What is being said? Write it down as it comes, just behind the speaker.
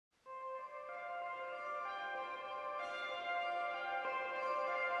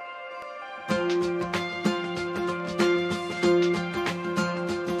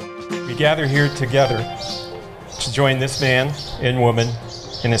We gather here together to join this man and woman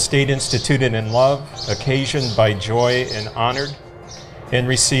in a state instituted in love, occasioned by joy and honored, and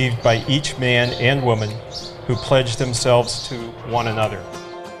received by each man and woman who pledge themselves to one another.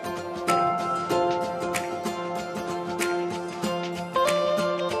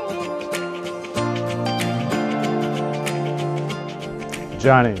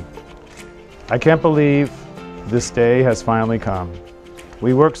 Johnny, I can't believe this day has finally come.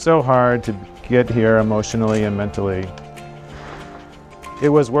 We worked so hard to get here emotionally and mentally. It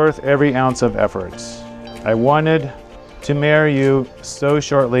was worth every ounce of effort. I wanted to marry you so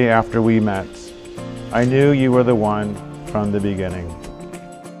shortly after we met. I knew you were the one from the beginning.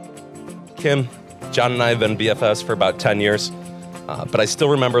 Kim, John and I have been BFFs for about 10 years, but I still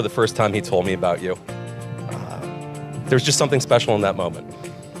remember the first time he told me about you. There's just something special in that moment.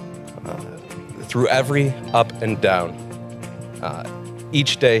 Through every up and down,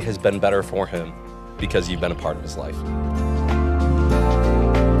 each day has been better for him because you've been a part of his life.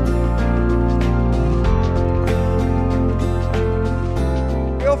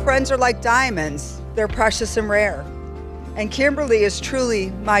 Real friends are like diamonds. They're precious and rare. And Kimberly is truly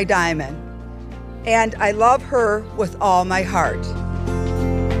my diamond. And I love her with all my heart.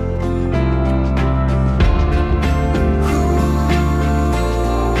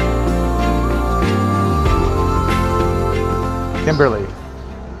 Kimberly,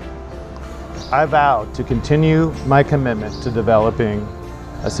 I vow to continue my commitment to developing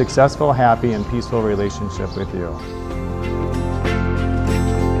a successful, happy, and peaceful relationship with you.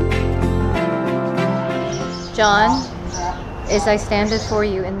 John, as I stand before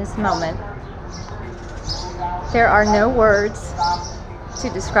you in this moment, there are no words to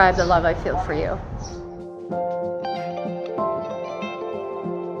describe the love I feel for you.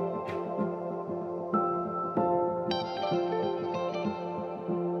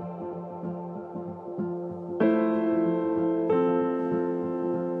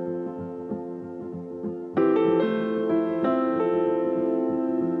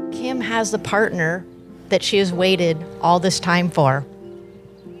 Kim has the partner that she has waited all this time for.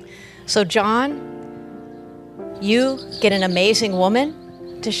 So John, you get an amazing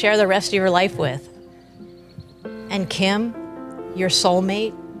woman to share the rest of your life with. And Kim, your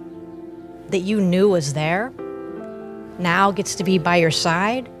soulmate that you knew was there, now gets to be by your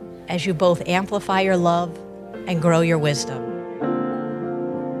side as you both amplify your love and grow your wisdom.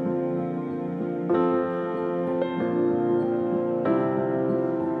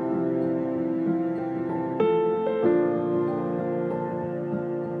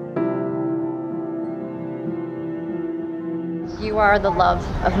 You are the love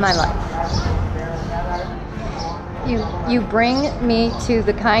of my life. You bring me to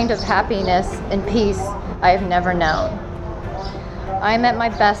the kind of happiness and peace I have never known. I am at my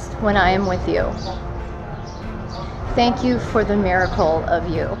best when I am with you. Thank you for the miracle of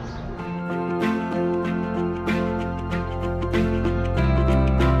you.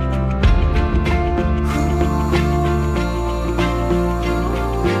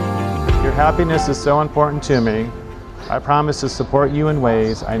 Your happiness is so important to me. I promise to support you in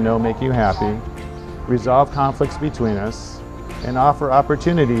ways I know make you happy, resolve conflicts between us, and offer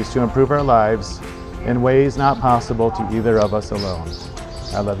opportunities to improve our lives in ways not possible to either of us alone.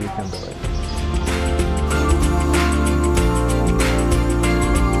 I love you, Kimberly.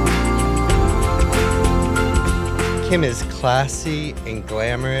 Kim is classy and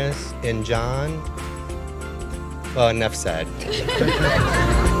glamorous, and John, well, enough said.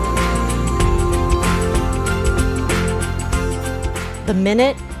 The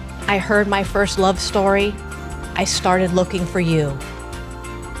minute I heard my first love story, I started looking for you,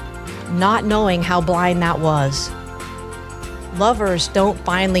 not knowing how blind that was. Lovers don't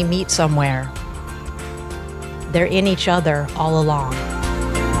finally meet somewhere. They're in each other all along.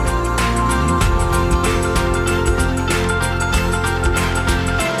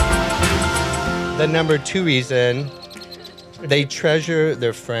 The number 2 reason, they treasure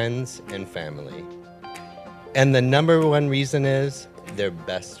their friends and family. And the number 1 reason is they're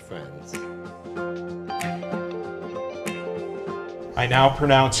best friends. I now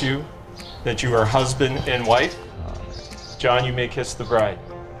pronounce you that you are husband and wife. John, you may kiss the bride.